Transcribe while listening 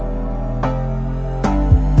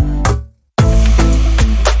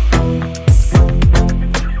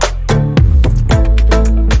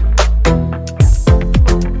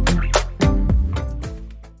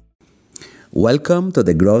Welcome to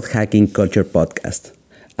the Growth Hacking Culture Podcast.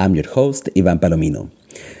 I'm your host, Ivan Palomino.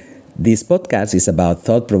 This podcast is about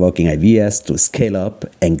thought-provoking ideas to scale up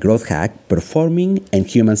and growth hack performing and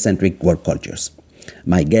human-centric work cultures.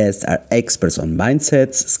 My guests are experts on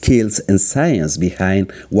mindsets, skills, and science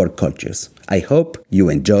behind work cultures. I hope you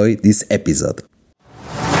enjoy this episode.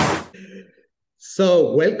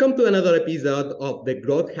 So, welcome to another episode of the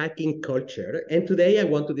Growth Hacking Culture. And today I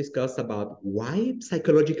want to discuss about why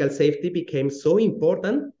psychological safety became so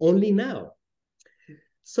important only now.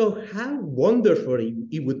 So how wonderful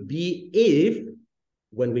it would be if,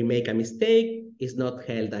 when we make a mistake, it's not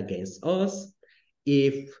held against us.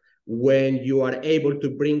 If when you are able to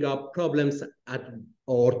bring up problems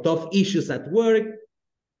or tough issues at work,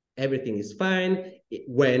 everything is fine.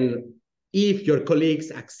 If your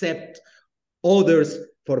colleagues accept others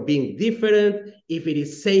for being different, if it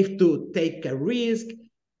is safe to take a risk,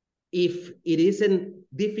 if it isn't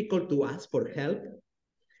difficult to ask for help.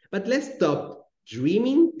 But let's stop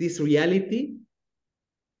dreaming this reality,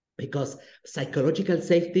 because psychological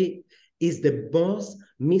safety is the most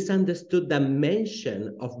misunderstood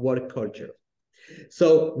dimension of work culture.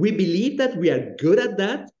 So we believe that we are good at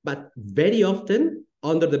that, but very often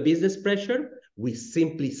under the business pressure, we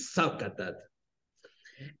simply suck at that.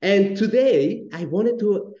 And today I wanted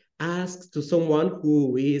to ask to someone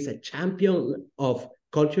who is a champion of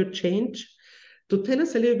culture change to tell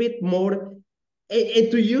us a little bit more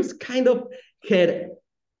and to use kind of her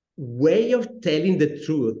way of telling the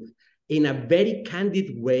truth in a very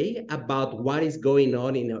candid way about what is going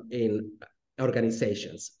on in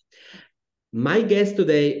organizations. My guest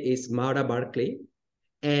today is Maura Barclay,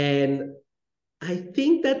 and I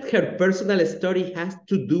think that her personal story has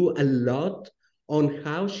to do a lot on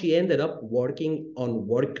how she ended up working on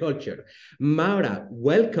work culture. Maura,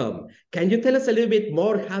 welcome. Can you tell us a little bit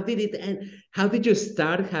more? How did it end? How did you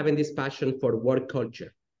start having this passion for work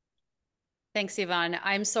culture? Thanks, Ivan.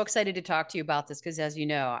 I'm so excited to talk to you about this because, as you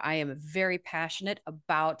know, I am very passionate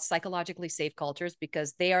about psychologically safe cultures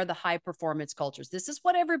because they are the high performance cultures. This is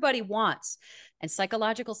what everybody wants. And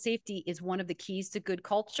psychological safety is one of the keys to good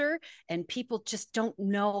culture, and people just don't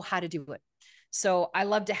know how to do it. So I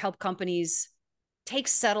love to help companies take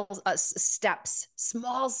steps,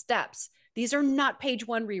 small steps. These are not page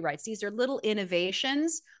one rewrites. These are little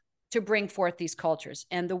innovations to bring forth these cultures.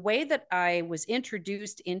 And the way that I was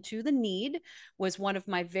introduced into the need was one of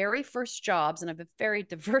my very first jobs, and I have a very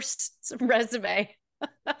diverse resume.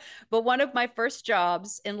 But one of my first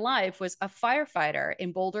jobs in life was a firefighter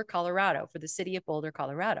in Boulder, Colorado, for the city of Boulder,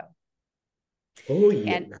 Colorado. Oh,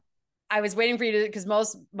 yeah. And I was waiting for you to, because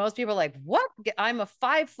most people are like, what? I'm a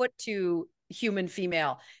 5'2" human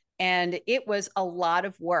female. And it was a lot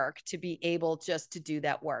of work to be able just to do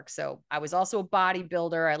that work. So I was also a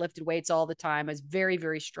bodybuilder. I lifted weights all the time. I was very,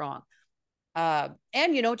 very strong. And,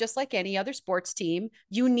 just like any other sports team,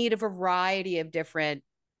 you need a variety of different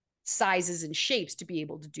sizes and shapes to be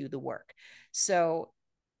able to do the work. So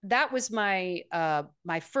that was my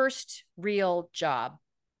first real job.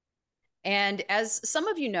 And as some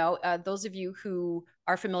of you know, those of you who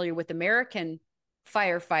are familiar with American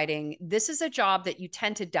firefighting, this is a job that you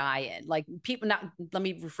tend to die in. Like people, not, let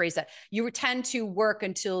me rephrase that. You tend to work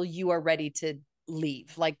until you are ready to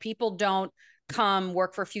leave. Like people don't come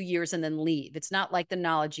work for a few years and then leave. It's not like the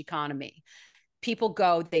knowledge economy. People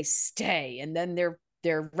go, they stay, and then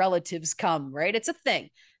their relatives come, right? It's a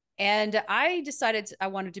thing. And I decided I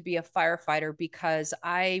wanted to be a firefighter because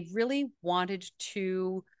I really wanted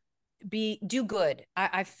to do good.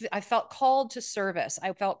 I felt called to service.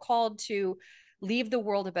 I felt called to leave the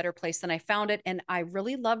world a better place than I found it. And I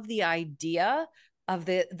really loved the idea of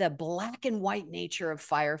the black and white nature of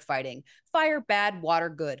firefighting. Fire bad, water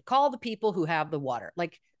good. Call the people who have the water.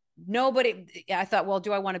 Like nobody, I thought, well,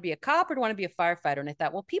 do I want to be a cop or do I want to be a firefighter? And I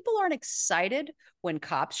thought, well, people aren't excited when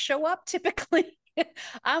cops show up typically.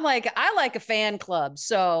 I'm like, I like a fan club,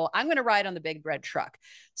 so I'm going to ride on the big red truck.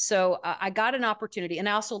 So I got an opportunity, and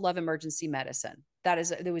I also love emergency medicine.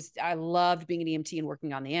 I loved being an EMT and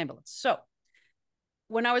working on the ambulance. So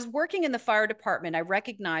when I was working in the fire department, I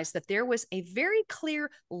recognized that there was a very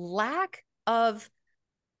clear lack of,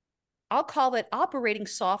 I'll call it operating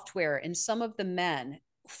software in some of the men.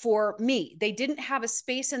 For me, they didn't have a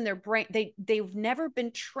space in their brain. They've never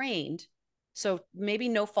been trained. So maybe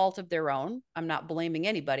no fault of their own. I'm not blaming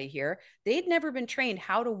anybody here. They'd never been trained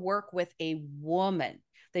how to work with a woman.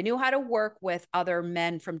 They knew how to work with other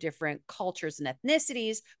men from different cultures and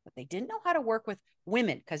ethnicities, but they didn't know how to work with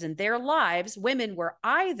women because in their lives, women were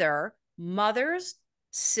either mothers,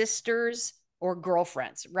 sisters, or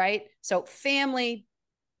girlfriends, right? So family,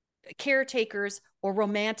 caretakers, or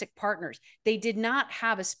romantic partners. They did not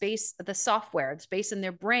have a space, the software, the space in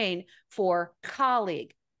their brain for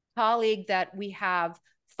colleague that we have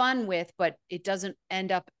fun with, but it doesn't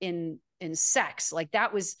end up in sex. Like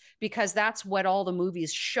that was because that's what all the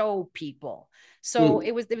movies show people. So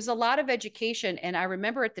there was a lot of education. And I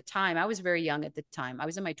remember at the time, I was very young at the time. I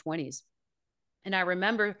was in my 20s. And I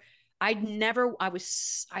remember I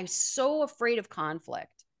was so afraid of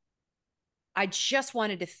conflict. I just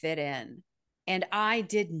wanted to fit in. And I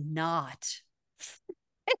did not.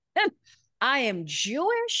 I am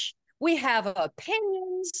Jewish. We have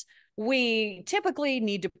opinions. We typically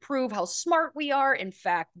need to prove how smart we are. In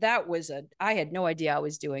fact, I had no idea I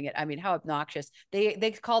was doing it. I mean, how obnoxious.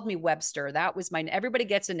 They called me Webster. That was mine. Everybody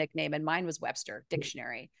gets a nickname, and mine was Webster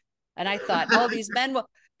Dictionary. And I thought, oh, these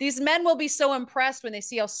men will be so impressed when they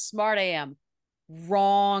see how smart I am.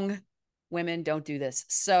 Wrong. Women don't do this.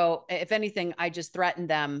 So if anything, I just threatened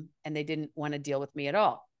them and they didn't want to deal with me at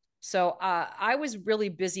all. So I was really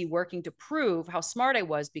busy working to prove how smart I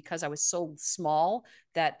was because I was so small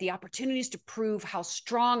that the opportunities to prove how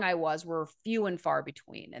strong I was were few and far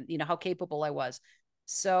between, and how capable I was.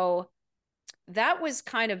 So that was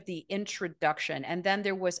kind of the introduction. And then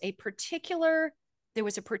there was a particular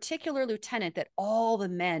lieutenant that all the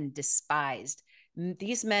men despised.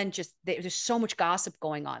 These men there's so much gossip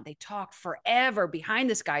going on. They talk forever behind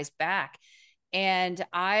this guy's back. And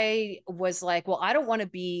I was like, well, I don't want to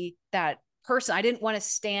be that person. I didn't want to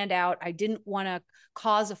stand out. I didn't want to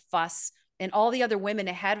cause a fuss. And all the other women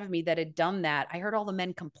ahead of me that had done that, I heard all the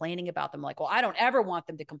men complaining about them. Like, well, I don't ever want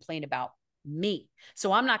them to complain about me.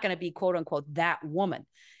 So I'm not going to be quote unquote that woman.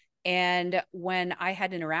 And when I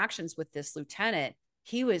had interactions with this lieutenant,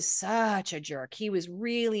 he was such a jerk. He was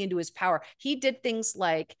really into his power. He did things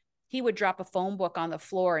like he would drop a phone book on the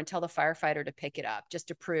floor and tell the firefighter to pick it up just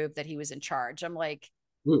to prove that he was in charge. I'm like,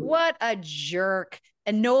 what a jerk.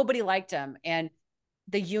 And nobody liked him. And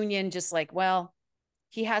the union just like, well,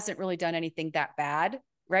 he hasn't really done anything that bad.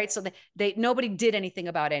 Right. So nobody did anything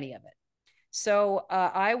about any of it. So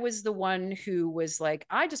I was the one who was like,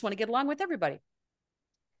 I just want to get along with everybody.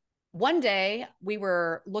 One day we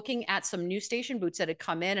were looking at some new station boots that had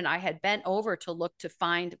come in, and I had bent over to look to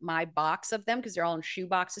find my box of them because they're all in shoe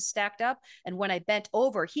boxes stacked up. And when I bent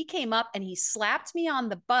over, he came up and he slapped me on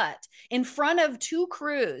the butt in front of two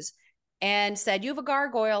crews and said, you have a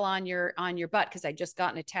gargoyle on your butt, because I'd just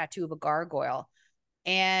gotten a tattoo of a gargoyle.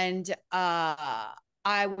 And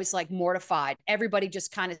I was like mortified. Everybody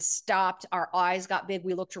just kind of stopped. Our eyes got big.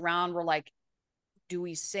 We looked around. We're like, do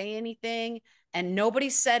we say anything? And nobody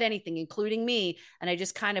said anything, including me. And I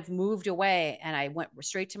just kind of moved away, and I went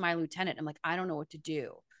straight to my lieutenant. I'm like, I don't know what to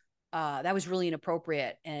do. That was really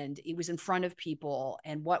inappropriate. And it was in front of people.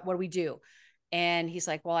 And what do we do? And he's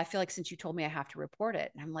like, well, I feel like since you told me, I have to report it.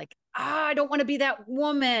 And I'm like, I don't want to be that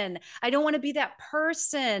woman. I don't want to be that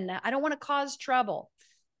person. I don't want to cause trouble.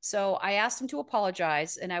 So I asked him to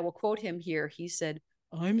apologize, and I will quote him here. He said,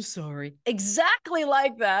 I'm sorry. Exactly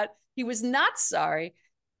like that. He was not sorry.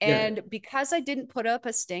 And because I didn't put up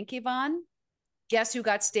a stink, Yvonne, guess who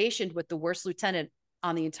got stationed with the worst lieutenant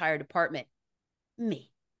on the entire department? Me.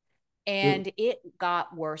 And it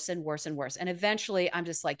got worse and worse and worse. And eventually I'm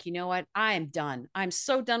just like, you know what? I am done. I'm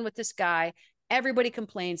so done with this guy. Everybody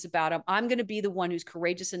complains about him. I'm going to be the one who's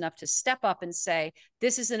courageous enough to step up and say,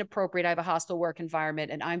 this is inappropriate. I have a hostile work environment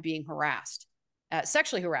and I'm being harassed,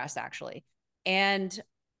 sexually harassed, actually. And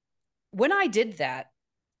when I did that,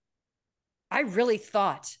 I really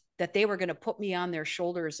thought that they were going to put me on their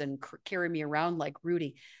shoulders and carry me around like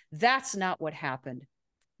Rudy. That's not what happened.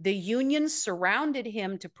 The union surrounded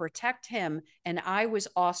him to protect him, and I was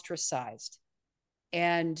ostracized.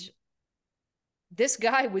 And this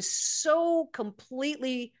guy was so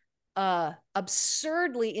completely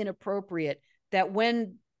absurdly inappropriate that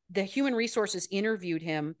when the human resources interviewed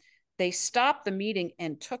him, they stopped the meeting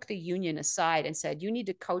and took the union aside and said, you need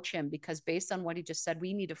to coach him, because based on what he just said,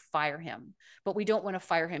 we need to fire him. But we don't want to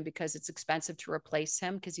fire him because it's expensive to replace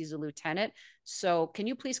him because he's a lieutenant. So can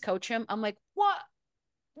you please coach him? I'm like, what?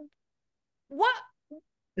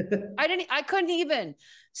 I couldn't even.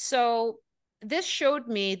 So this showed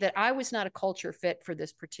me that I was not a culture fit for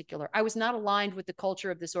this particular. I was not aligned with the culture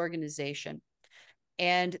of this organization.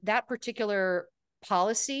 And that particular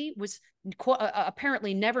policy was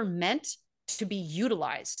apparently never meant to be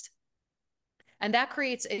utilized. And that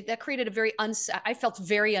created a very I felt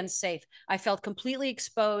very unsafe. I felt completely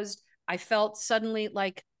exposed. I felt suddenly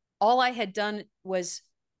like all I had done was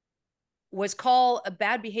call a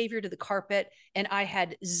bad behavior to the carpet, and I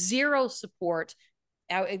had zero support.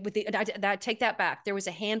 Take that back. There was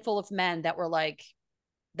a handful of men that were like,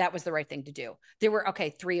 that was the right thing to do. There were, okay,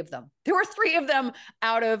 3 of them. There were 3 of them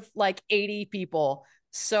out of like 80 people.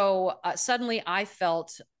 So suddenly I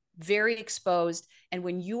felt very exposed. And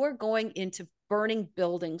when you are going into burning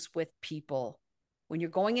buildings with people, when you're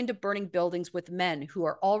going into burning buildings with men who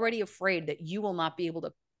are already afraid that you will not be able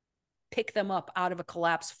to pick them up out of a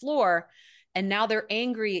collapsed floor, and now they're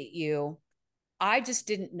angry at you, I just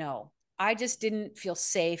didn't know. I just didn't feel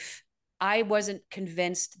safe. I wasn't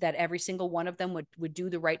convinced that every single one of them would do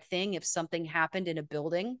the right thing if something happened in a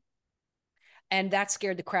building. And that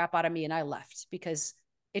scared the crap out of me. And I left because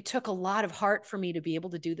it took a lot of heart for me to be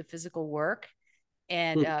able to do the physical work.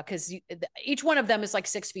 And because each one of them is like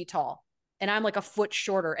 6 feet tall and I'm like a foot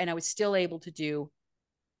shorter, and I was still able to do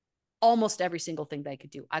almost every single thing they could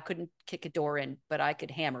do. I couldn't kick a door in, but I could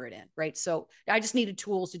hammer it in, right? So I just needed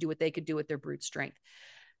tools to do what they could do with their brute strength.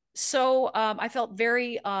 So I felt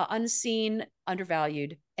very unseen,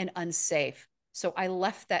 undervalued, and unsafe. So I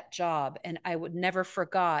left that job, and I would never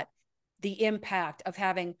forgot the impact of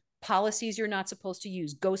having policies you're not supposed to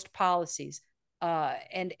use, ghost policies,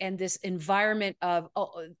 and this environment of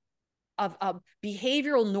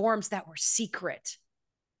behavioral norms that were secret.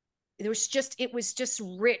 It was just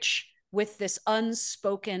rich with this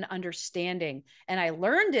unspoken understanding. And I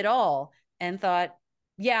learned it all and thought,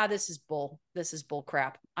 yeah, this is bull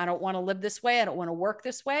crap. I don't want to live this way. I don't want to work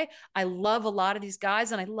this way. I love a lot of these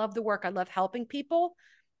guys and I love the work. I love helping people,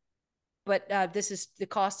 but the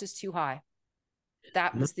cost is too high.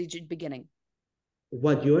 That was the beginning.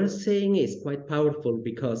 What you are saying is quite powerful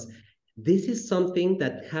because this is something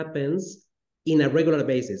that happens in a regular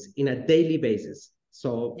basis, in a daily basis.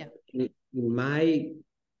 So yeah. in my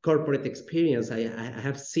corporate experience, I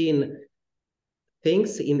have seen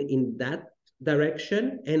things in that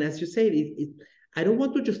direction. And as you said, I don't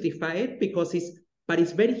want to justify it because it's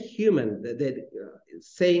very human that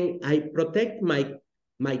saying I protect my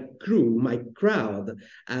crew, my crowd.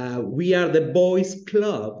 We are the boys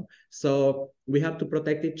club, so we have to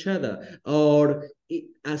protect each other. Or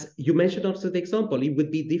as you mentioned also the example, it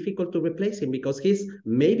would be difficult to replace him because he's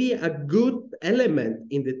maybe a good element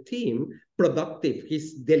in the team, productive.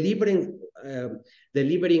 He's delivering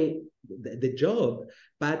the job,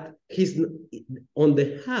 but he's on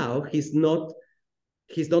the how he's not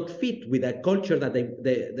fit with a culture that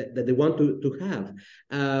they want to have.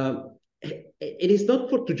 It is not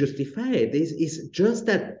for to justify it. It's just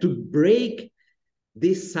that to break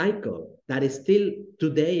this cycle that is still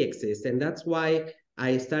today exists. And that's why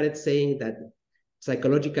I started saying that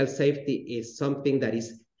psychological safety is something that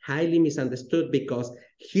is highly misunderstood because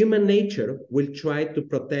human nature will try to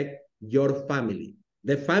protect your family.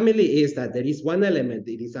 The family is that there is one element,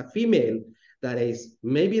 it is a female that is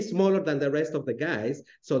maybe smaller than the rest of the guys.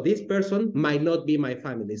 So this person might not be my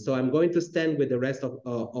family. So I'm going to stand with the rest of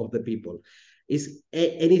the people. And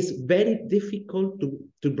it's very difficult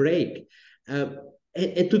to break. And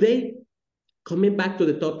today, coming back to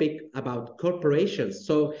the topic about corporations.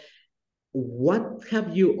 So what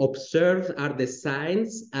have you observed are the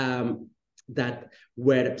signs that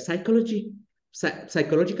where psychological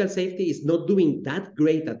safety is not doing that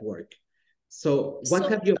great at work? So what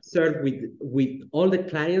have you observed with all the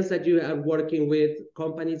clients that you are working with,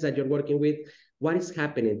 companies that you're working with? What is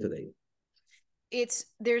happening today?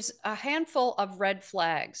 There's a handful of red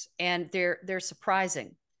flags, and they're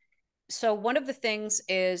surprising. So one of the things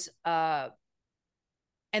is, and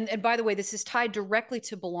by the way, this is tied directly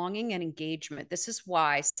to belonging and engagement. This is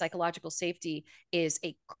why psychological safety is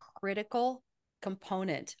a critical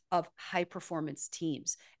component of high performance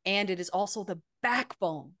teams. And it is also the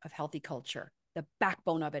backbone of healthy culture, the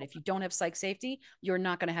backbone of it. If you don't have psych safety, you're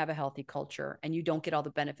not going to have a healthy culture and you don't get all the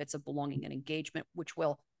benefits of belonging and engagement, which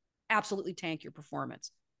will absolutely tank your performance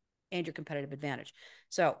and your competitive advantage.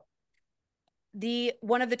 So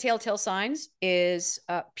one of the telltale signs is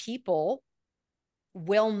people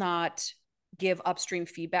will not give upstream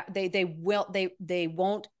feedback. They will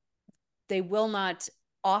not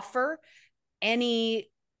offer any,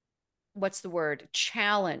 what's the word,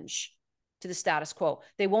 challenge to the status quo.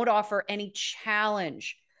 They won't offer any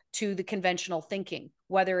challenge to the conventional thinking,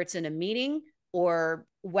 whether it's in a meeting or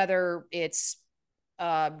whether it's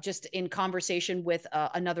just in conversation with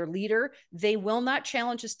another leader. They will not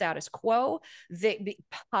challenge the status quo.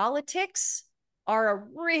 Politics are a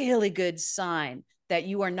really good sign that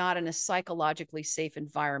you are not in a psychologically safe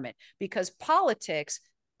environment, because politics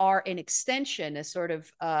are an extension, a sort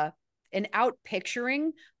of an outpicturing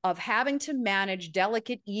of having to manage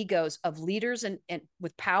delicate egos of leaders and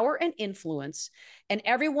with power and influence. And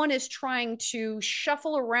everyone is trying to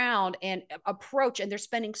shuffle around and approach, and they're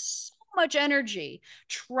spending so much energy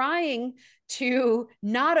trying to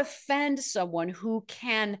not offend someone who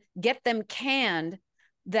can get them canned,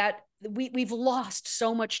 that we've lost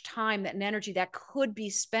so much time and energy that could be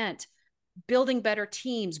spent building better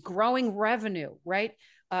teams, growing revenue, right?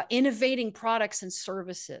 Innovating products and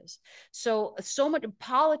services. So much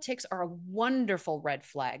politics are a wonderful red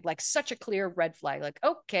flag, like such a clear red flag. Like,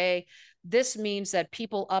 okay, this means that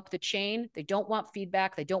people up the chain, they don't want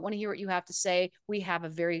feedback. They don't want to hear what you have to say. We have a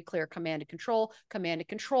very clear command and control. Command and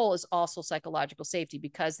control is also psychological safety,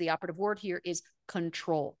 because the operative word here is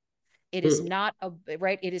control. It is not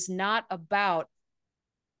right. It is not about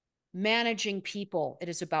managing people. It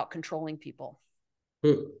is about controlling people.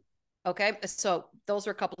 Okay, so those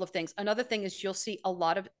are a couple of things. Another thing is you'll see a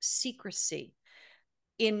lot of secrecy.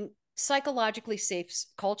 In psychologically safe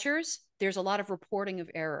cultures, there's a lot of reporting of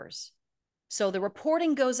errors. So the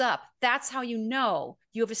reporting goes up. That's how you know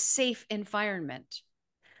you have a safe environment.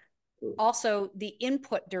 Also, the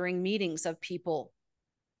input during meetings of people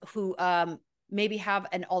who maybe have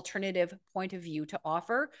an alternative point of view to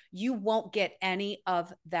offer, you won't get any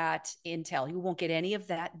of that intel. You won't get any of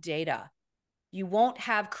that data. You won't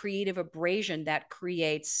have creative abrasion that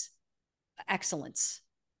creates excellence.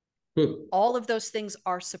 All of those things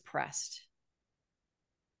are suppressed.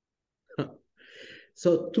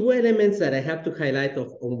 So two elements that I have to highlight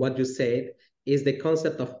on what you said is the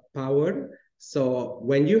concept of power. So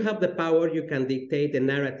when you have the power, you can dictate the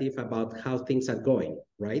narrative about how things are going,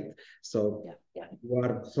 right? So you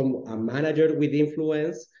are a manager with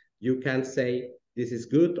influence. You can say this is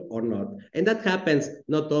good or not. And that happens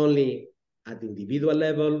not only at the individual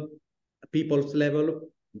level, people's level.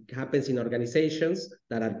 It happens in organizations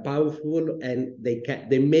that are powerful, and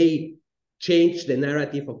they may change the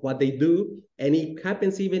narrative of what they do, and it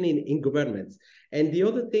happens even in governments. And the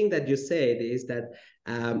other thing that you said is that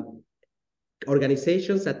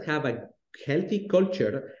organizations that have a healthy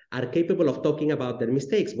culture are capable of talking about their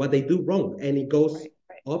mistakes, what they do wrong, and it goes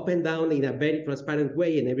up and down in a very transparent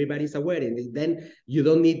way, and everybody's aware. And then you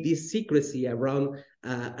don't need this secrecy around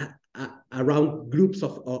groups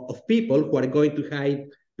of people who are going to hide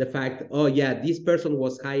the fact, oh yeah, this person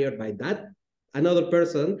was hired by that another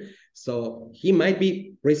person, so he might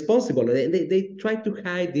be responsible. They try to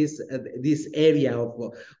hide this area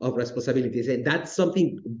of responsibilities, and that's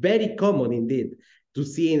something very common indeed to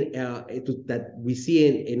see that we see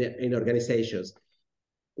in organizations.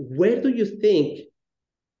 Where do you think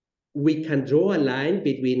we can draw a line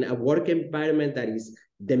between a work environment that is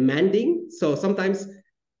demanding? So sometimes,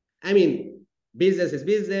 I mean, business is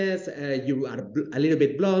business. You are a little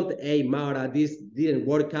bit blunt. Hey, Maura, this didn't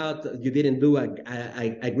work out. You didn't do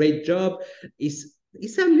a great job.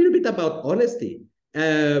 It's a little bit about honesty,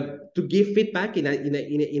 to give feedback in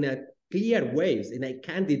a clear ways, in a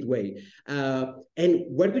candid way. And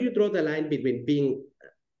where do you draw the line between being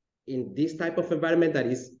in this type of environment that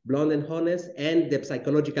is blunt and honest, and the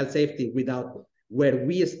psychological safety without, where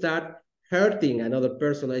we start hurting another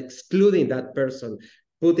person, excluding that person,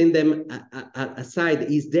 putting them aside?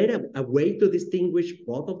 Is there a way to distinguish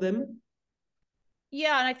both of them?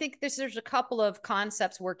 Yeah, and I think there's a couple of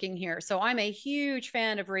concepts working here. So I'm a huge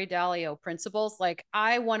fan of Ray Dalio principles. Like,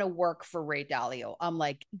 I want to work for Ray Dalio. I'm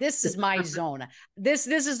like, this is my zone. This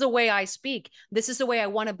is the way I speak. This is the way I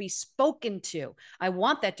want to be spoken to. I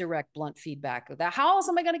want that direct, blunt feedback. That how else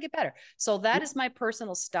am I going to get better? So that is my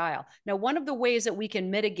personal style. Now, one of the ways that we can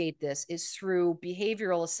mitigate this is through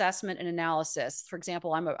behavioral assessment and analysis. For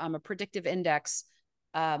example, I'm a predictive index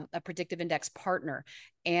partner.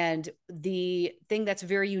 And the thing that's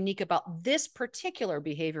very unique about this particular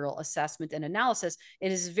behavioral assessment and analysis,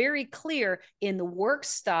 it is very clear in the work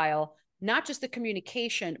style, not just the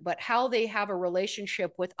communication, but how they have a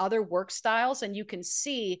relationship with other work styles. And you can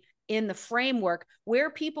see in the framework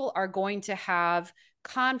where people are going to have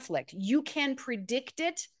conflict. You can predict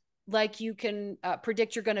it, like you can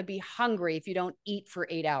predict you're going to be hungry if you don't eat for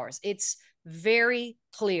 8 hours. It's very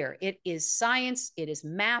clear. It is science. It is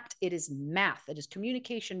mapped. It is math. It is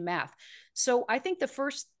communication math. So I think the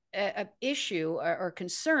first issue or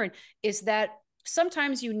concern is that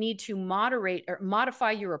sometimes you need to moderate or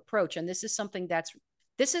modify your approach. And this is something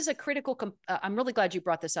this is a critical, I'm really glad you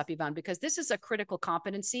brought this up, Yvonne, because this is a critical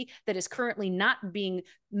competency that is currently not being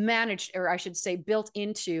managed, or I should say built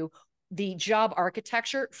into the job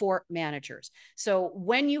architecture for managers. So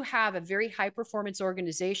when you have a very high performance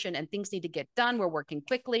organization and things need to get done, we're working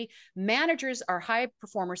quickly. Managers are high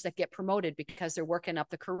performers that get promoted because they're working up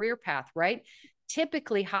the career path, right?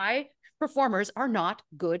 Typically, high performers are not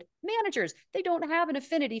good managers. They don't have an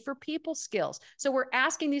affinity for people skills. So we're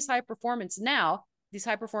asking these high performance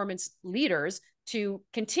leaders to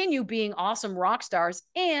continue being awesome rock stars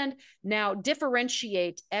and now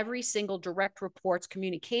differentiate every single direct report's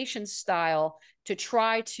communication style to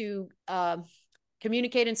try to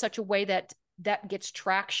communicate in such a way that gets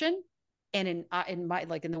traction, and in my,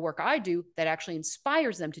 like in the work I do, that actually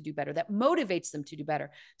inspires them to do better, that motivates them to do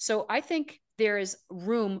better. So I think there is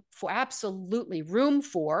absolutely room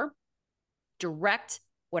for direct,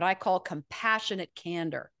 what I call compassionate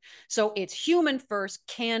candor. So it's human first,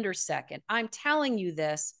 candor second. I'm telling you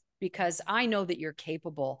this because I know that you're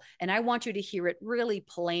capable, and I want you to hear it really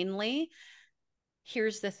plainly.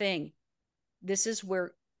 Here's the thing. This is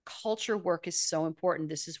where culture work is so important.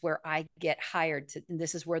 This is where I get hired to, and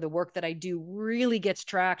this is where the work that I do really gets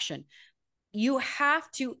traction. You have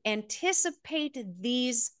to anticipate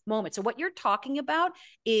these moments. So what you're talking about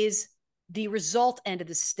is the result end of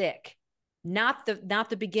the stick, not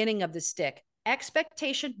the beginning of the stick.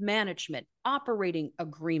 Expectation management, operating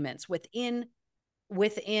agreements within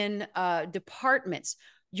departments.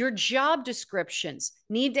 Your job descriptions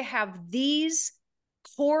need to have these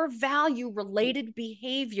core value related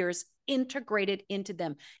behaviors integrated into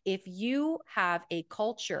them. If you have a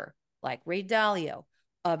culture like Ray Dalio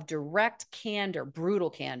of direct candor, brutal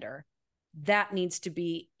candor, that needs to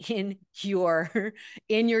be in your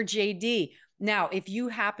JD. Now, if you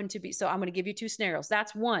happen to be, so I'm going to give you two scenarios.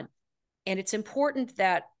 That's one. And it's important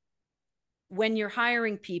that when you're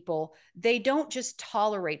hiring people, they don't just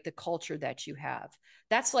tolerate the culture that you have.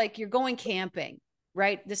 That's like you're going camping,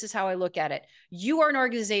 right? This is how I look at it. You are an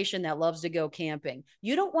organization that loves to go camping.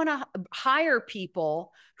 You don't want to hire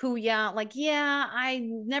people who, I've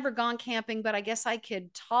never gone camping, but I guess I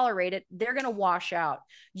could tolerate it. They're going to wash out.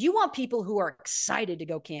 You want people who are excited to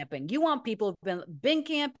go camping. You want people who've been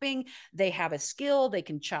camping. They have a skill. They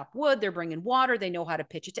can chop wood. They're bringing water. They know how to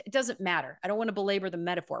pitch it. It doesn't matter. I don't want to belabor the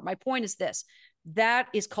metaphor. My point is this. That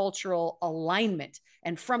is cultural alignment.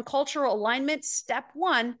 And from cultural alignment, step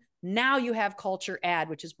one, now you have culture add,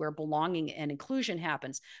 which is where belonging and inclusion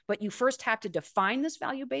happens. But you first have to define this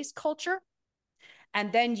value-based culture,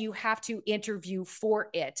 and then you have to interview for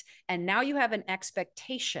it. And now you have an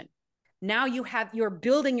expectation. Now you're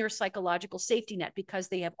building your psychological safety net because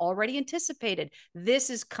they have already anticipated this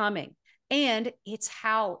is coming, and it's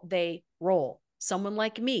how they roll. Someone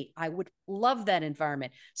like me, I would love that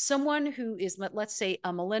environment. Someone who is, let's say,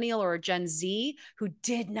 a millennial or a Gen Z who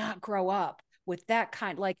did not grow up with that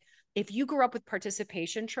kind, like if you grew up with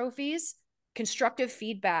participation trophies, constructive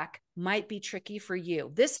feedback might be tricky for you.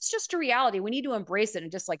 This is just a reality. We need to embrace it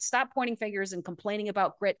and just like stop pointing fingers and complaining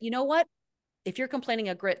about grit. You know what? If you're complaining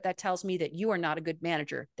about grit, that tells me that you are not a good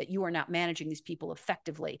manager, that you are not managing these people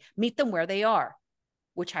effectively. Meet them where they are,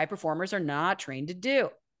 which high performers are not trained to do.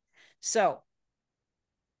 So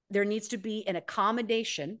there needs to be an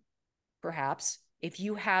accommodation, perhaps, if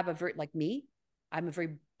you have a very, like me, I'm a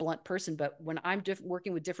very blunt person, but when I'm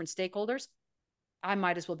working with different stakeholders, I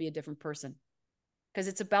might as well be a different person because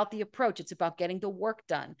it's about the approach. It's about getting the work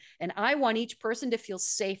done. And I want each person to feel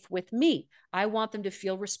safe with me. I want them to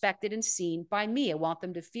feel respected and seen by me. I want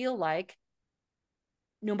them to feel like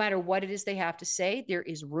no matter what it is they have to say, there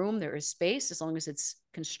is room, there is space, as long as it's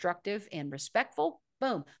constructive and respectful.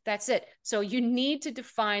 Boom, that's it. So you need to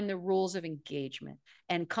define the rules of engagement,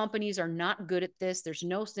 and companies are not good at this. There's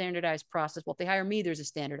no standardized process. Well, if they hire me, there's a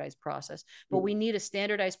standardized process, but we need a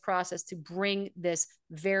standardized process to bring this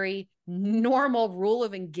very normal rule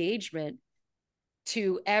of engagement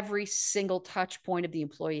to every single touch point of the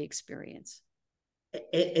employee experience.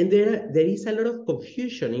 And there is a lot of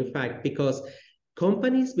confusion, in fact, because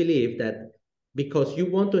companies believe that because you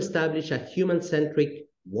want to establish a human-centric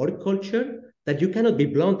work culture, that you cannot be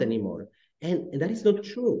blunt anymore. And that is not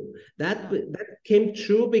true. That came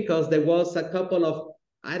true because there was a couple of,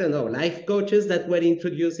 I don't know, life coaches that were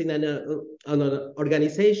introduced in an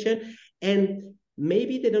organization, and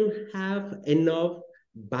maybe they don't have enough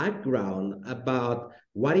background about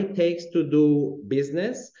what it takes to do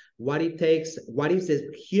business, what is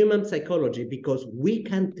the human psychology, because we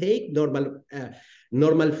can take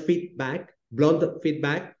normal feedback, blunt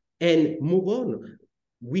feedback, and move on.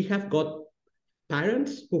 We have got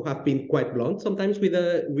parents who have been quite blunt sometimes with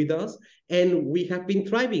us, and we have been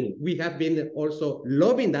thriving. We have been also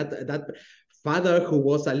loving that father who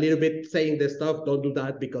was a little bit saying the stuff, don't do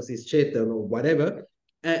that because it's shit or whatever,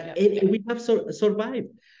 and we have survived.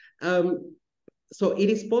 So it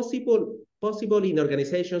is possible in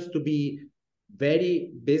organizations to be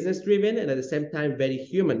very business driven and at the same time very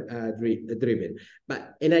human driven.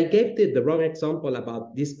 And I gave the wrong example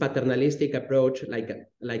about this paternalistic approach,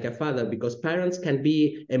 like a father, because parents can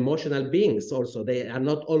be emotional beings also. They are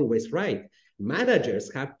not always right.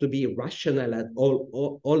 managers have to be rational at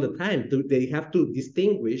all the time. They have to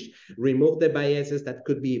distinguish, remove the biases that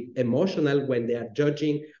could be emotional when they are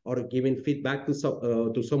judging or giving feedback to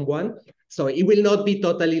someone. So it will not be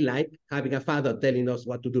totally like having a father telling us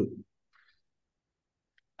what to do.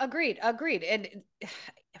 Agreed. And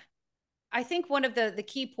I think one of the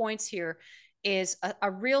key points here is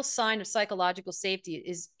a real sign of psychological safety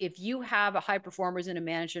is if you have a high performers in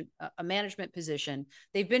a management position,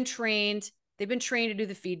 they've been trained to do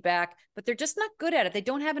the feedback, but they're just not good at it. They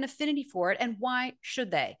don't have an affinity for it. And why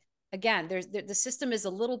should they? Again, the system is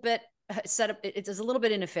a little bit set up. It's a little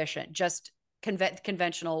bit inefficient, just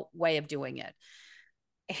conventional way of doing it.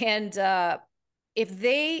 And if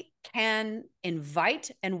they can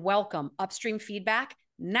invite and welcome upstream feedback,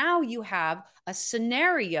 now you have a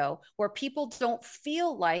scenario where people don't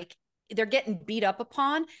feel like they're getting beat up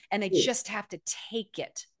upon and they just have to take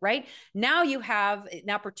it, right? Now you have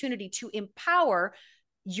an opportunity to empower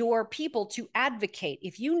your people to advocate.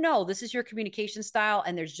 If you know this is your communication style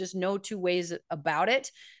and there's just no two ways about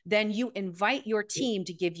it, then you invite your team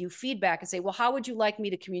to give you feedback and say, well, how would you like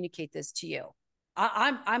me to communicate this to you?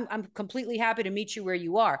 I'm completely happy to meet you where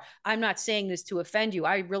you are. I'm not saying this to offend you.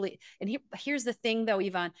 Here's the thing though,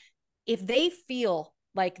 Yvonne, if they feel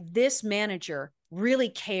like this manager really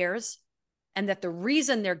cares and that the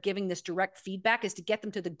reason they're giving this direct feedback is to get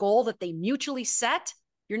them to the goal that they mutually set,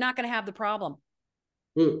 you're not going to have the problem.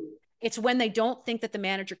 It's when they don't think that the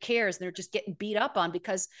manager cares and they're just getting beat up on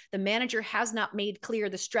because the manager has not made clear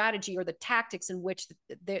the strategy or the tactics in which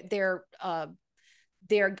they're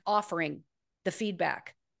offering the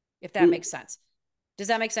feedback, if that makes sense. Does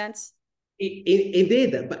that make sense? It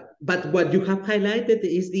did, but what you have highlighted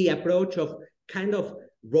is the approach of kind of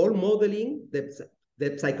role modeling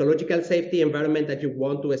the psychological safety environment that you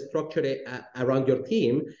want to structure around your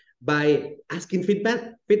team by asking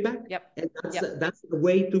feedback. Yep. And that's a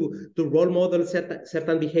way to role model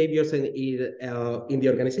certain behaviors in the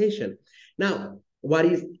organization. Now, what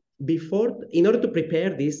is before, in order to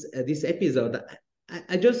prepare this episode,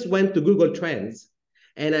 I just went to Google Trends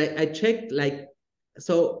and I checked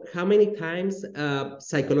so how many times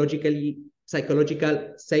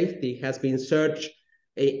psychological safety has been searched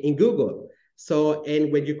in Google. So, and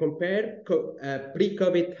when you compare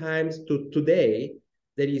pre-COVID times to today,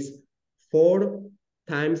 there is 4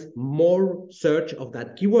 times more search of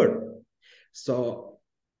that keyword. So,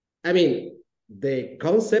 I mean, the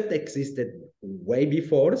concept existed way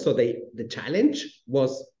before. So the challenge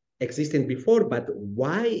was existing before, but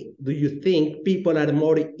why do you think people are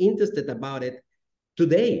more interested about it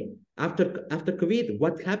today after COVID?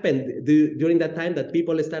 What happened during that time that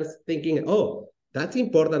people start thinking, oh, that's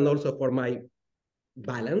important also for my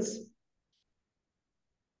balance?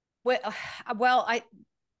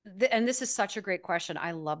 And this is such a great question.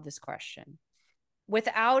 I love this question.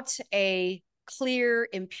 Without a clear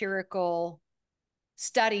empirical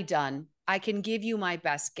study done, I can give you my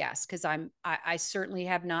best guess because I certainly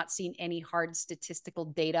have not seen any hard statistical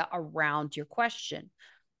data around your question.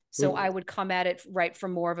 So I would come at it right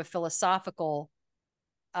from more of a philosophical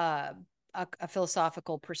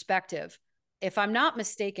perspective. If I'm not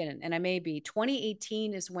mistaken, and I may be,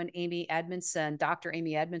 2018 is when Dr.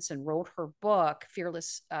 Amy Edmondson wrote her book,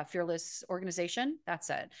 Fearless Organization.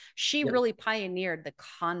 That's it. She really pioneered the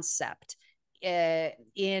concept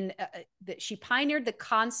she pioneered the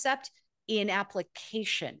concept in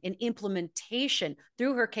application, in implementation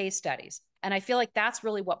through her case studies. And I feel like that's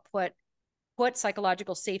really what put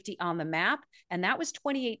psychological safety on the map. And that was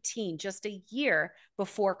 2018, just a year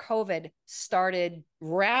before COVID started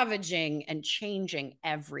ravaging and changing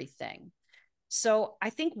everything. So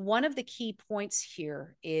I think one of the key points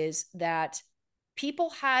here is that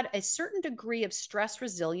people had a certain degree of stress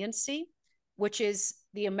resiliency, which is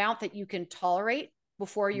the amount that you can tolerate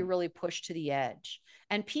before you really push to the edge.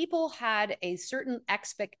 And people had a certain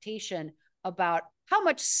expectation about how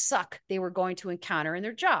much suck they were going to encounter in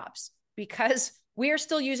their jobs, because we are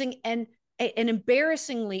still using an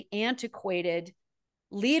embarrassingly antiquated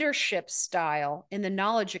leadership style in the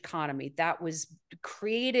knowledge economy that was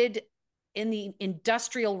created in the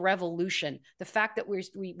Industrial Revolution. The fact that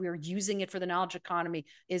we're using it for the knowledge economy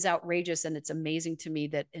is outrageous. And it's amazing to me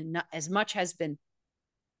that as much has been,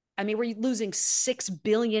 I mean, we're losing $6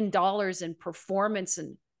 billion in performance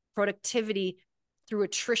and productivity through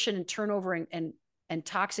attrition and turnover and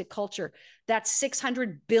toxic culture. That's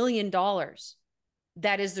 $600 billion.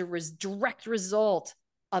 That is the direct result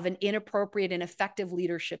of an inappropriate and ineffective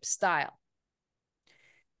leadership style.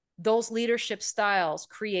 Those leadership styles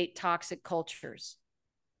create toxic cultures.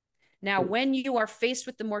 Now, when you are faced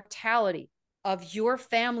with the mortality of your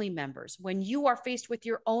family members, when you are faced with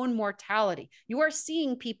your own mortality, you are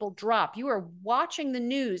seeing people drop, you are watching the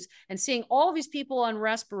news and seeing all these people on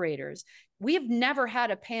respirators. We have never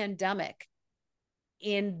had a pandemic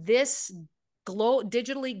in this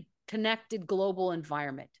digitally connected global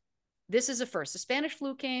environment. This is a first. The Spanish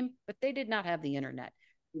flu came, but they did not have the internet.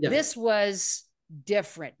 Yeah. This was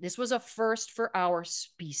different. This was a first for our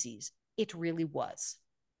species. It really was.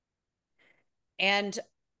 And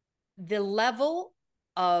the level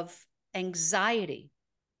of anxiety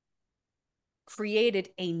created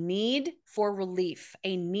a need for relief,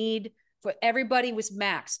 a need for everybody was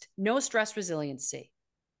maxed, no stress resiliency,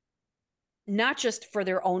 not just for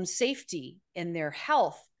their own safety and their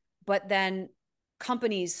health, but then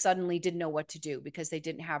companies suddenly didn't know what to do because they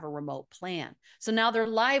didn't have a remote plan. So now their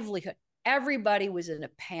livelihood, everybody was in a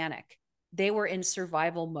panic. They were in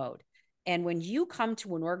survival mode. And when you come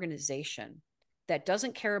to an organization that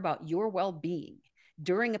doesn't care about your well-being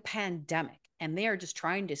during a pandemic, and they are just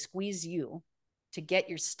trying to squeeze you to get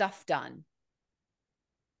your stuff done,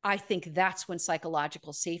 I think that's when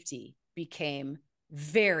psychological safety became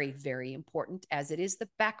very, very important, as it is the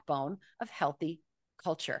backbone of healthy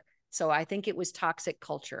culture. So I think it was toxic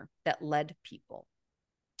culture that led people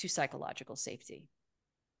to psychological safety.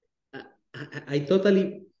 I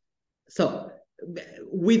totally, so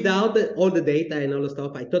without all the data and all the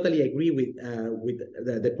stuff, I totally agree with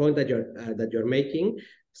the point that you're making.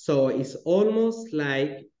 So it's almost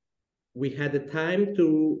like we had the time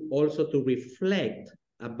to also to reflect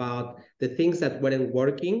about the things that weren't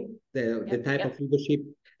working, the type of leadership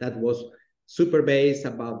that was super based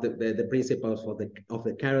about the principles of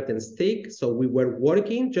the carrot and stick. So we were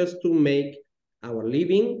working just to make our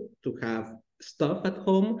living, to have stuff at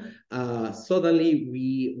home. Suddenly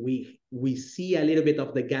we see a little bit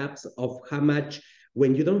of the gaps of how much,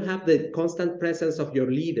 when you don't have the constant presence of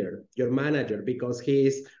your leader, your manager, because he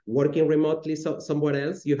is working remotely somewhere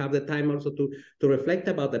else, you have the time also to reflect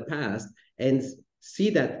about the past and see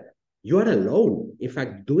that you are alone. In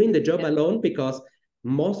fact, doing the job alone, because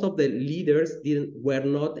most of the leaders were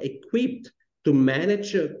not equipped to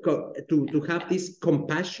manage, to have this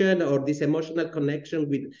compassion or this emotional connection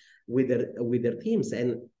with their teams.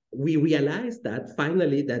 And we realized that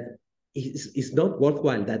finally that it's not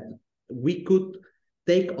worthwhile, that we could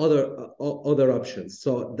take other options.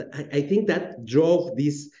 So I think that drove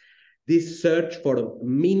this search for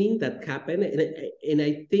meaning that happened. And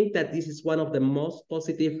I think that this is one of the most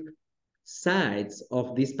positive sides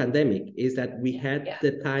of this pandemic, is that we had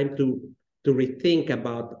the time to rethink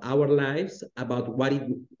about our lives, about what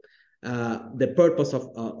the purpose of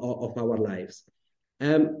our lives.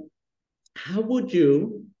 How would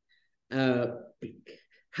you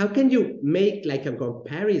how can you make like a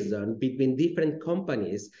comparison between different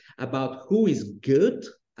companies about who is good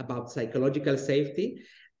about psychological safety?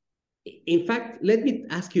 In fact, let me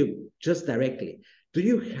ask you just directly, do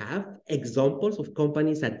you have examples of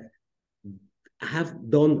companies that have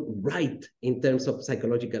done right in terms of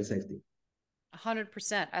psychological safety?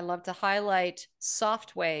 100%. I love to highlight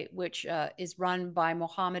Softway, which is run by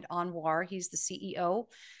Mohammed Anwar. He's the CEO.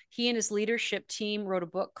 He and his leadership team wrote a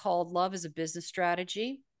book called Love is a Business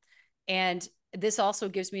Strategy. And this also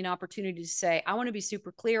gives me an opportunity to say, I want to be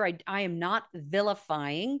super clear. I am not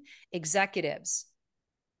vilifying executives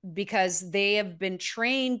because they have been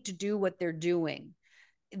trained to do what they're doing.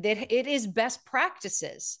 That it is best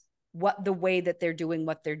practices, the way that they're doing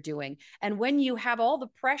what they're doing. And when you have all the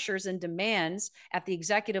pressures and demands at the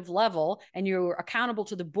executive level, and you're accountable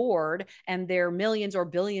to the board, and their millions or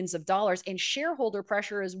billions of dollars, and shareholder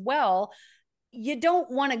pressure as well, you don't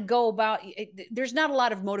want to go about, there's not a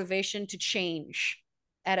lot of motivation to change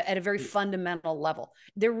at a very fundamental level.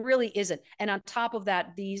 There really isn't. And on top of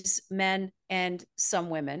that, these men and some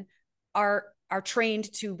women are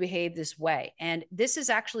trained to behave this way. And this is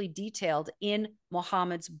actually detailed in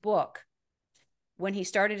Mohammed's book. When he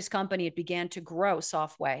started his company, it began to grow,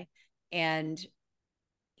 Softway, and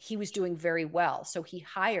he was doing very well. So he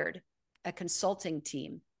hired a consulting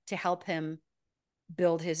team to help him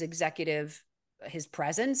build his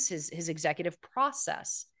presence, his executive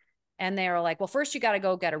process. And they are like, well, first you got to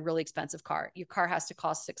go get a really expensive car. Your car has to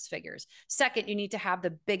cost 6 figures. Second, you need to have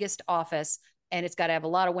the biggest office, and it's got to have a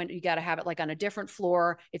lot of window. You got to have it like on a different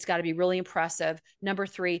floor. It's got to be really impressive. Number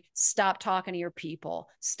 3, stop talking to your people.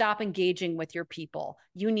 Stop engaging with your people.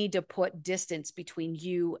 You need to put distance between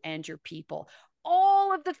you and your people.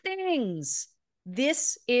 All of the things.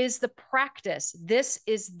 This is the practice. This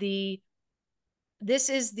is the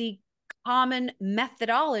common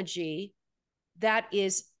methodology that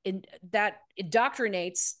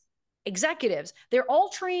indoctrinates executives. They're all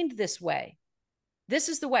trained this way. This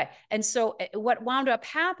is the way. And so what wound up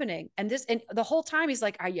happening, and the whole time he's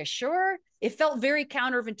like, are you sure? It felt very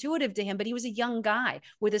counterintuitive to him, but he was a young guy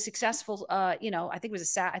with a successful, I think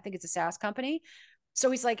it's a SaaS company. So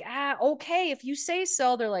he's like, okay, if you say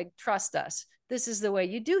so. They're like, trust us. This is the way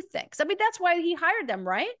you do things. I mean, that's why he hired them,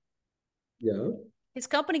 right? Yeah. His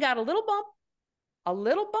company got a little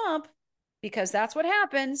bump, because that's what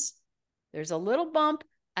happens. There's a little bump,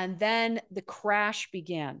 and then the crash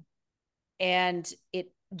began. And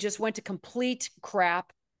it just went to complete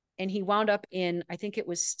crap. And he wound up in, I think it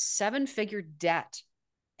was 7-figure debt.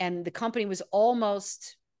 And the company was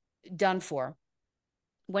almost done for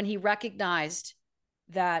when he recognized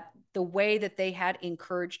that the way that they had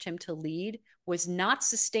encouraged him to lead was not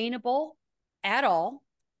sustainable at all.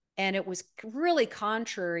 And it was really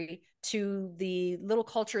contrary to the little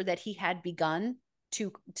culture that he had begun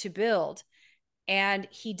to build. And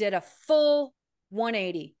he did a full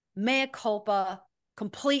 180. Mea culpa,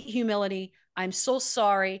 complete humility. I'm so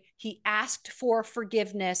sorry. He asked for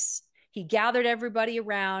forgiveness. He gathered everybody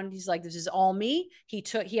around. He's like, this is all me. He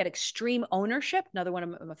had extreme ownership. Another one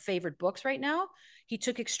of my favorite books right now. He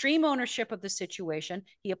took extreme ownership of the situation.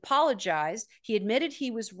 He apologized. He admitted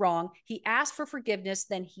he was wrong. He asked for forgiveness.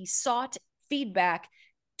 Then he sought feedback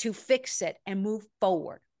to fix it and move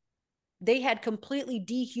forward. They had completely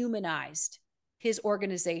dehumanized his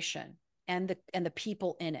organization and the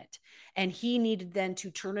people in it. And he needed then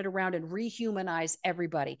to turn it around and rehumanize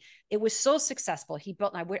everybody. It was so successful. He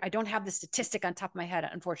built, I don't have the statistic on top of my head,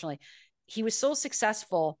 unfortunately. He was so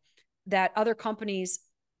successful that other companies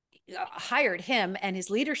hired him and his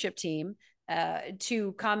leadership team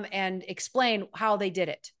to come and explain how they did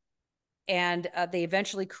it. And they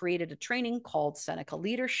eventually created a training called Seneca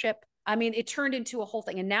Leadership. I mean, it turned into a whole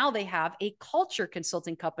thing. And now they have a culture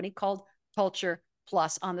consulting company called Culture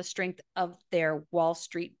Plus on the strength of their Wall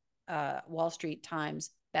Street Times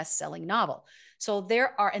best-selling novel. So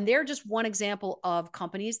they're just one example of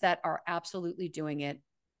companies that are absolutely doing it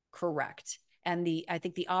correct. And I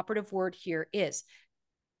think the operative word here is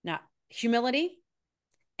now humility,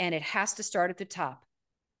 and it has to start at the top.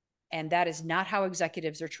 And that is not how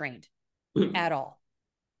executives are trained at all.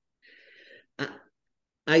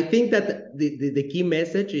 I think that the key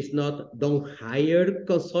message is not don't hire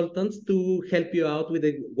consultants to help you out with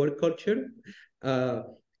the work culture.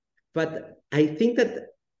 But I think that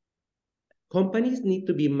companies need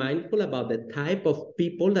to be mindful about the type of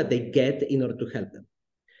people that they get in order to help them.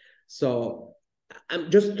 So I'm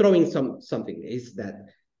just throwing something is that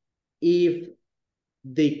if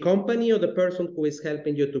the company or the person who is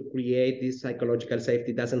helping you to create this psychological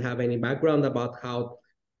safety doesn't have any background about how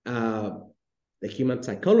the human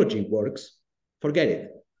psychology works, forget it.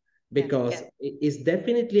 Because it's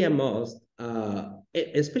definitely a must,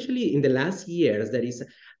 especially in the last years, there is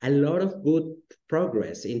a lot of good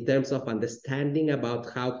progress in terms of understanding about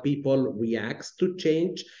how people react to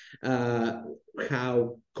change,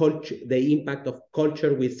 how culture, the impact of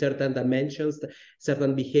culture with certain dimensions,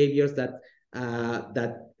 certain behaviors that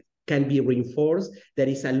can be reinforced. There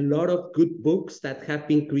is a lot of good books that have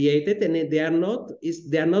been created, and they are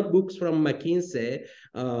not books from McKinsey.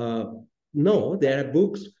 No, they are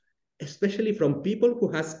books especially from people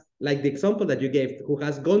who has, like the example that you gave, who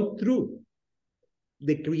has gone through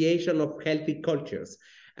the creation of healthy cultures.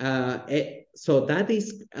 So that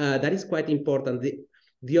is quite important.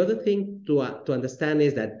 The other thing to understand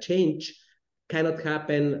is that change cannot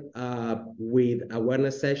happen with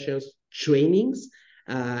awareness sessions, trainings.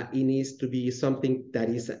 It needs to be something that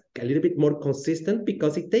is a little bit more consistent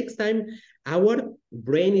because it takes time. Our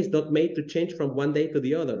brain is not made to change from one day to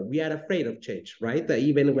the other. We are afraid of change, right?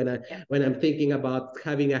 Even when I'm thinking about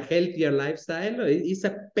having a healthier lifestyle, it's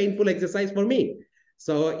a painful exercise for me.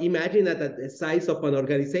 So imagine that at the size of an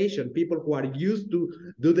organization, people who are used to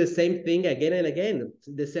do the same thing again and again,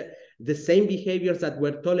 the same behaviors that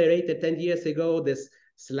were tolerated 10 years ago, this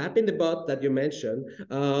slap in the butt that you mentioned,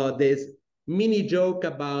 this mini joke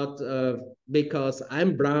about because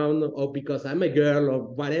I'm brown or because I'm a girl or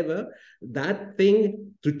whatever, that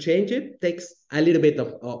thing to change it takes a little bit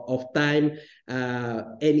of time,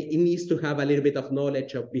 and it needs to have a little bit of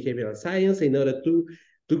knowledge of behavioral science in order to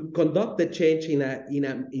conduct the change in a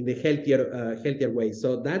healthier way.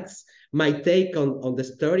 So that's my take on the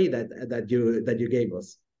story that you gave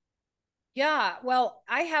us. Yeah, well,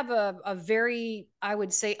 I have a very, I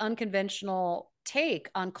would say, unconventional take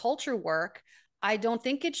on culture work. I don't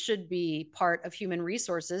think it should be part of human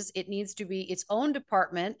resources. It needs to be its own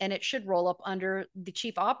department, and it should roll up under the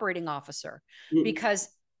chief operating officer, because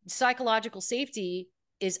psychological safety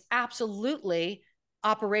is absolutely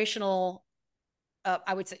operational.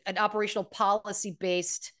 I would say an operational policy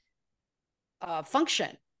based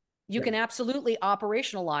function. You can absolutely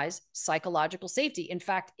operationalize psychological safety. In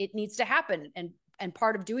fact, it needs to happen. And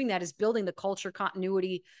part of doing that is building the culture,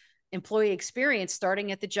 continuity, employee experience,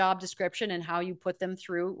 starting at the job description and how you put them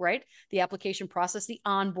through, right? The application process, the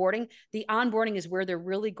onboarding. The onboarding is where they're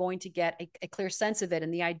really going to get a clear sense of it.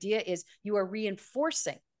 And the idea is you are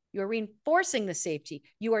reinforcing the safety.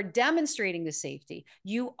 You are demonstrating the safety.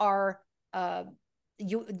 You are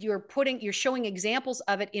you're showing examples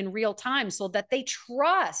of it in real time so that they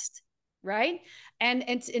trust, right?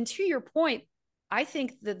 And to your point, I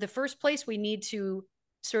think that the first place we need to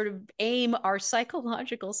sort of aim our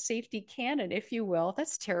psychological safety cannon, if you will.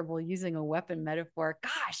 That's terrible using a weapon metaphor.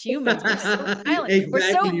 Gosh, humans, we're so violent. Exactly,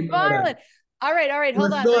 We're so Maura. violent. All right,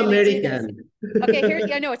 hold on. So We're going to do this. American. Okay, here,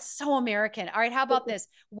 I know it's so American. All right, how about this?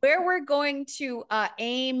 Where we're going to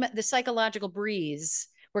aim the psychological breeze,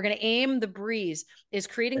 we're going to aim the breeze is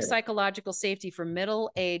creating psychological safety for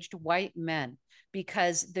middle-aged white men,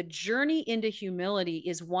 because the journey into humility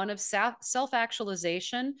is one of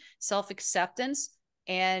self-actualization, self-acceptance,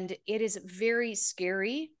 and it is very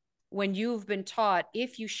scary when you've been taught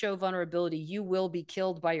if you show vulnerability, you will be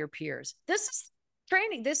killed by your peers. This is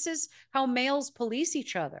training. This is how males police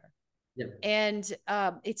each other. Yeah. And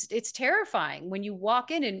it's terrifying when you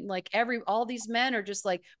walk in and like all these men are just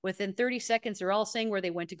like within 30 seconds, they're all saying where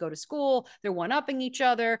they went to go to school. They're one-upping each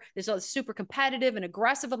other. They're all super competitive and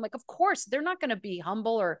aggressive. I'm like, of course, they're not going to be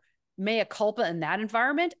humble or mea culpa in that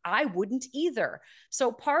environment. I wouldn't either.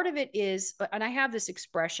 So part of it is, and I have this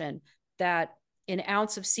expression that an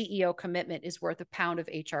ounce of CEO commitment is worth a pound of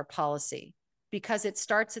HR policy, because it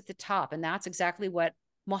starts at the top. And that's exactly what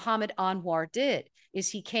Muhammad Anwar did, is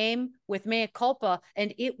he came with mea culpa,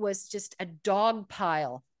 and it was just a dog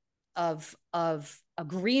pile of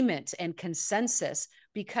agreement and consensus,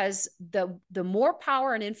 because the more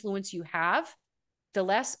power and influence you have, the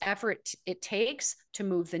less effort it takes to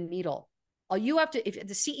move the needle. All you have to, if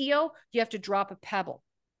the CEO, you have to drop a pebble.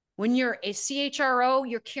 When you're a CHRO,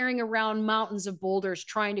 you're carrying around mountains of boulders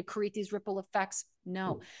trying to create these ripple effects.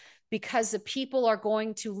 No, because the people are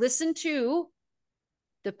going to listen to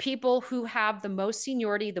the people who have the most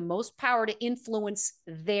seniority, the most power to influence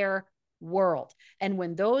their world. And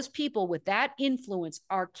when those people with that influence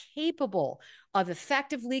are capable of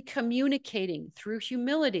effectively communicating through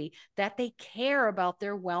humility that they care about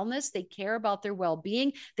their wellness, they care about their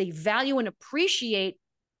well-being, they value and appreciate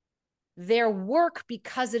their work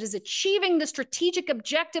because it is achieving the strategic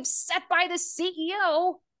objectives set by the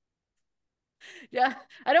CEO. Yeah,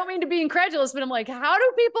 I don't mean to be incredulous, but I'm like, how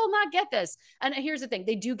do people not get this? And here's the thing,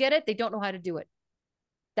 they do get it, they don't know how to do it.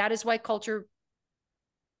 That is why culture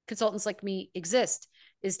consultants like me exist,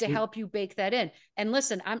 is to help you bake that in. And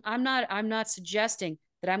listen, I'm not suggesting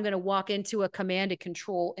that I'm going to walk into a command and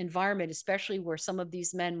control environment, especially where some of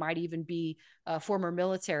these men might even be former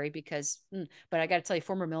military, because, but I got to tell you,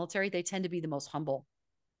 former military, they tend to be the most humble.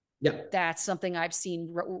 Yeah, that's something I've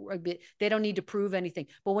seen. They don't need to prove anything.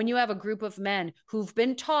 But when you have a group of men who've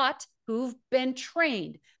been taught, who've been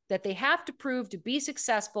trained that they have to prove to be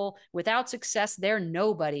successful, without success, they're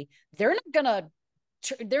nobody. They're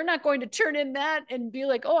not going to turn in that and be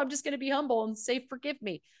like, oh, I'm just going to be humble and say, forgive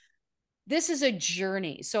me. This is a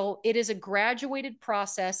journey. So it is a graduated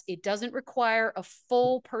process. It doesn't require a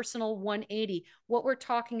full personal 180. What we're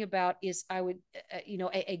talking about is,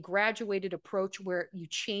 a graduated approach where you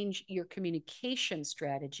change your communication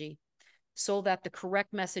strategy so that the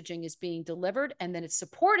correct messaging is being delivered, and then it's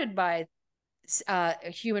supported by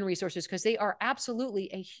human resources, because they are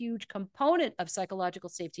absolutely a huge component of psychological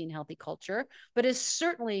safety and healthy culture, but it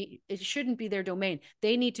shouldn't be their domain.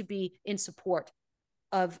 They need to be in support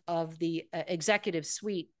of the executive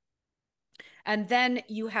suite. And then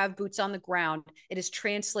you have boots on the ground. It is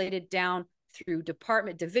translated down through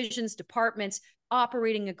divisions, departments,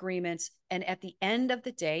 operating agreements. And at the end of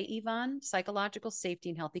the day, Yvonne, psychological safety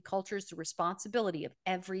and healthy culture is the responsibility of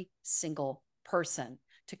every single person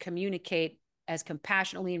to communicate as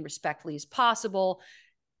compassionately and respectfully as possible,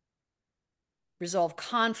 resolve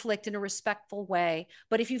conflict in a respectful way.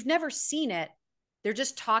 But if you've never seen it, they're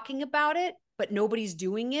just talking about it, but nobody's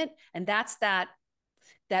doing it. And that's that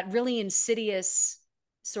really insidious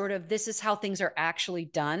sort of, this is how things are actually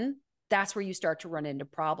done. That's where you start to run into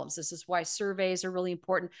problems. This is why surveys are really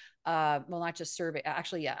important. Well, not just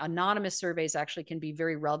anonymous surveys actually can be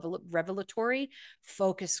very revelatory.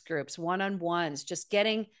 Focus groups, one-on-ones,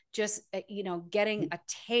 getting a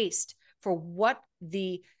taste for what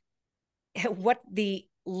the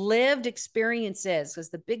lived experience is, because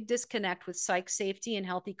the big disconnect with psych safety and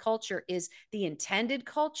healthy culture is the intended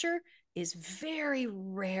culture is very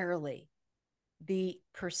rarely the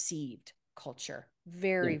perceived. culture.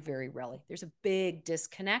 Very, very rarely. There's a big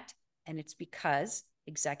disconnect, and it's because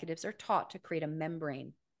executives are taught to create a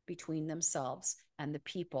membrane between themselves and the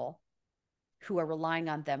people who are relying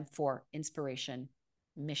on them for inspiration,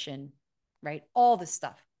 mission, right? All this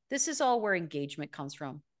stuff. This is all where engagement comes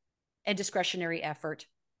from, and discretionary effort.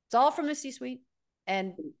 It's all from the C-suite.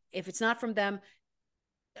 And if it's not from them,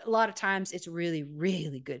 a lot of times it's really,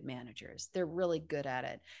 really good managers. They're really good at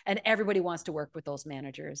it. And everybody wants to work with those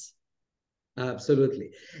managers.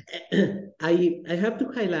 Absolutely. I have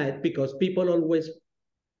to highlight, because people always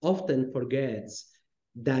often forgets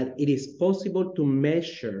that it is possible to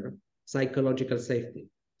measure psychological safety.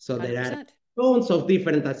 So there 100%. are tons of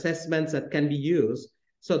different assessments that can be used.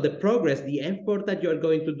 So the progress, the effort that you're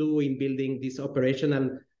going to do in building this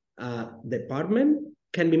operational department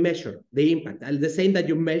can be measured, the impact. And the same that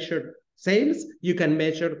you measure sales, you can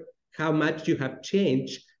measure how much you have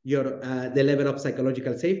changed your the level of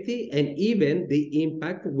psychological safety, and even the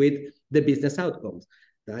impact with the business outcomes.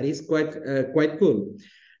 That is quite cool.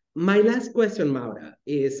 My last question, Maura,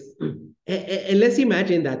 is, and let's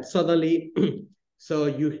imagine that suddenly,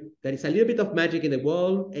 so there is a little bit of magic in the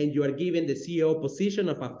world, and you are given the CEO position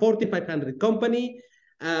of a 4,500 company,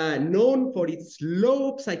 known for its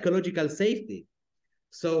low psychological safety.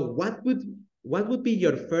 So what would be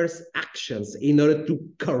your first actions in order to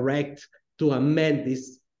correct, to amend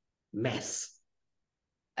this mess?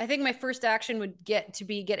 I think my first action would get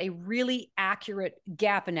a really accurate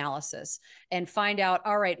gap analysis and find out,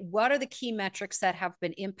 all right, what are the key metrics that have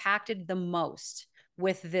been impacted the most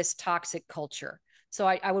with this toxic culture? So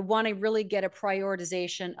I would want to really get a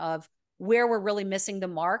prioritization of where we're really missing the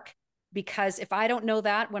mark, because if I don't know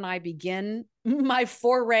that when I begin my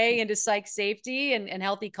foray into psych safety and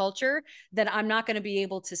healthy culture, then I'm not going to be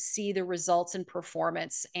able to see the results in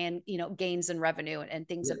performance and, gains in revenue and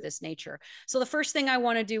things of this nature. So the first thing I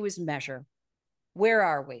want to do is measure. Where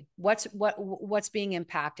are we? What's being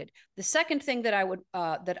impacted? The second thing that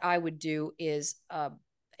I would do is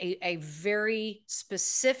a very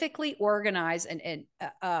specifically organized and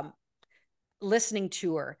listening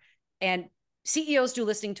tour. And CEOs do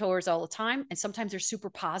listening tours all the time, and sometimes they're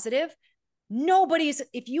super positive.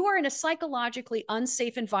 If you are in a psychologically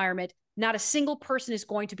unsafe environment, not a single person is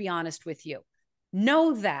going to be honest with you.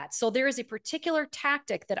 Know that. So there is a particular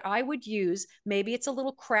tactic that I would use. Maybe it's a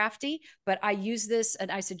little crafty, but I use this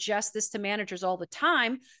and I suggest this to managers all the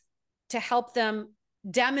time to help them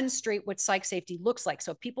demonstrate what psych safety looks like.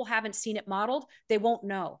 So if people haven't seen it modeled, they won't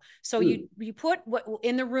know. So you put what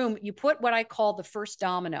in the room, you put what I call the first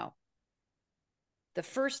domino. The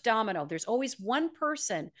first domino. There's always one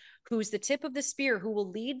person who's the tip of the spear who will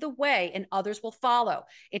lead the way and others will follow.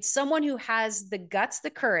 It's someone who has the guts, the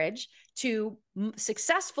courage to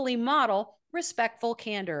successfully model respectful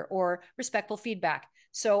candor or respectful feedback.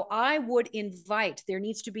 So I would invite, there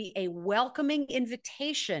needs to be a welcoming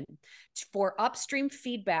invitation for upstream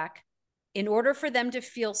feedback in order for them to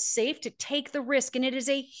feel safe to take the risk. And it is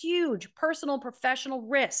a huge personal, professional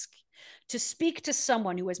risk to speak to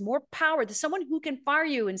someone who has more power, to someone who can fire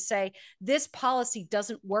you and say, this policy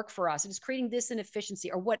doesn't work for us. It is creating this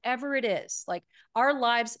inefficiency or whatever it is. Like, our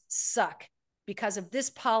lives suck because of this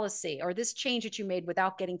policy or this change that you made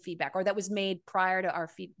without getting feedback, or that was made prior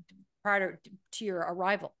to your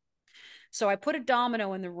arrival. So I put a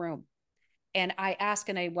domino in the room and I ask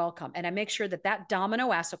and I welcome, and I make sure that that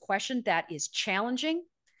domino asks a question that is challenging,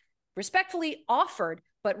 respectfully offered,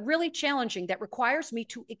 but really challenging, that requires me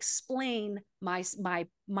to explain my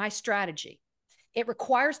strategy. It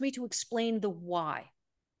requires me to explain the why,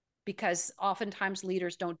 because oftentimes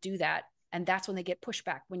leaders don't do that. And that's when they get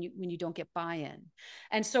pushback, when you don't get buy-in.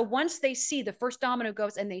 And so once they see the first domino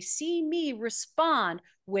goes and they see me respond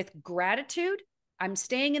with gratitude, I'm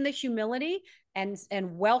staying in the humility and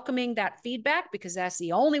welcoming that feedback, because that's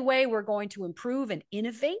the only way we're going to improve and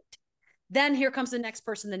innovate. Then here comes the next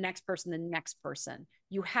person, the next person, the next person.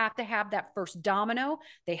 You have to have that first domino.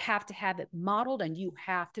 They have to have it modeled, and you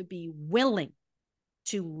have to be willing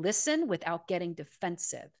to listen without getting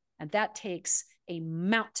defensive. And that takes a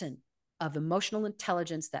mountain of emotional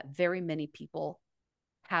intelligence that very many people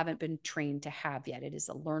haven't been trained to have yet. It is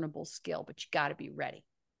a learnable skill, but you got to be ready.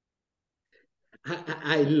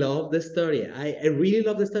 I love the story. I really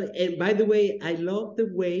love the story. And by the way, I love the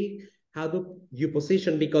way how do you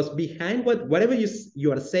position, because behind whatever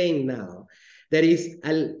you are saying now, there is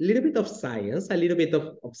a little bit of science, a little bit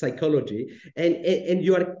of psychology, and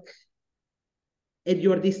you are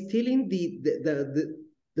distilling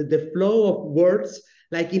the flow of words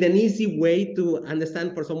like in an easy way to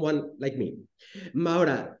understand for someone like me.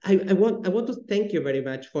 Maura, I want to thank you very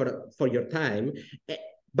much for your time.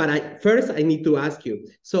 But first, I need to ask you.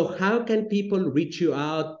 So, how can people reach you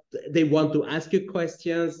out? They want to ask you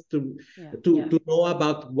questions to know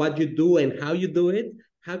about what you do and how you do it.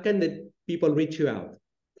 How can the people reach you out?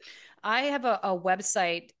 I have a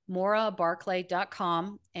website,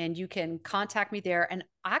 maurabarclay.com, and you can contact me there. And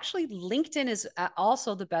actually, LinkedIn is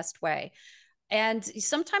also the best way. And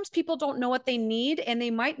sometimes people don't know what they need, and they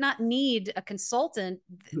might not need a consultant.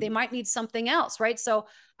 They might need something else, right? So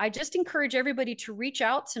I just encourage everybody to reach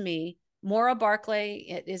out to me. Maura Barclay,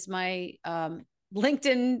 it is my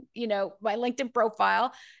LinkedIn, my LinkedIn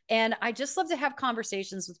profile. And I just love to have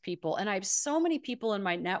conversations with people. And I have so many people in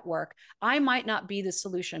my network. I might not be the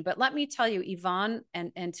solution, but let me tell you, Yvonne,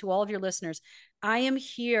 and to all of your listeners, I am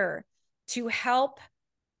here to help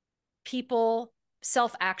people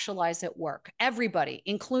self-actualize at work. Everybody,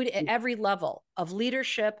 including at every level of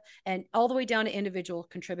leadership and all the way down to individual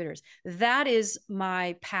contributors. That is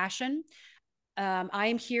my passion. I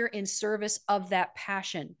am here in service of that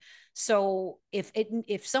passion. So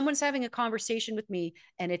if someone's having a conversation with me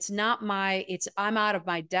and I'm out of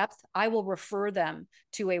my depth, I will refer them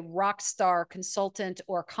to a rock star consultant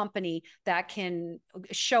or company that can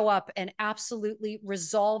show up and absolutely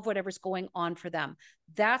resolve whatever's going on for them.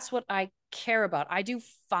 That's what I care about. I do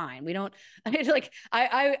fine. We don't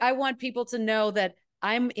I want people to know that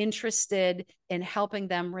I'm interested in helping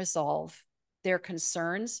them resolve their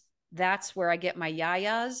concerns. That's where I get my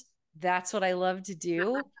yayas. That's what I love to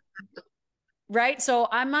do. Right. So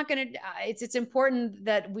I'm not going to, it's important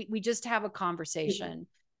that we just have a conversation,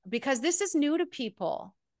 because this is new to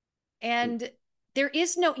people. And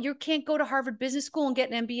you can't go to Harvard Business School and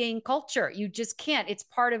get an MBA in culture. You just can't. It's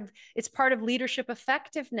part of leadership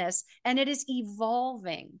effectiveness, and it is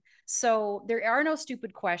evolving. So there are no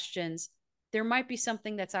stupid questions. There might be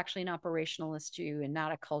something that's actually an operational issue and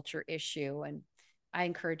not a culture issue. And I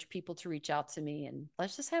encourage people to reach out to me, and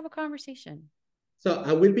let's just have a conversation. So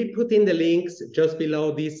I will be putting the links just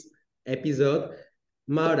below this episode.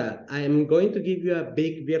 Maura, I am going to give you a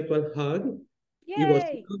big virtual hug. Yay! It was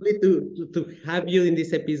lovely to have you in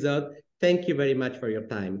this episode. Thank you very much for your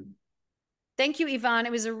time. Thank you, Yvonne.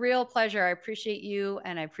 It was a real pleasure. I appreciate you,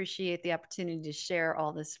 and I appreciate the opportunity to share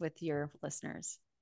all this with your listeners.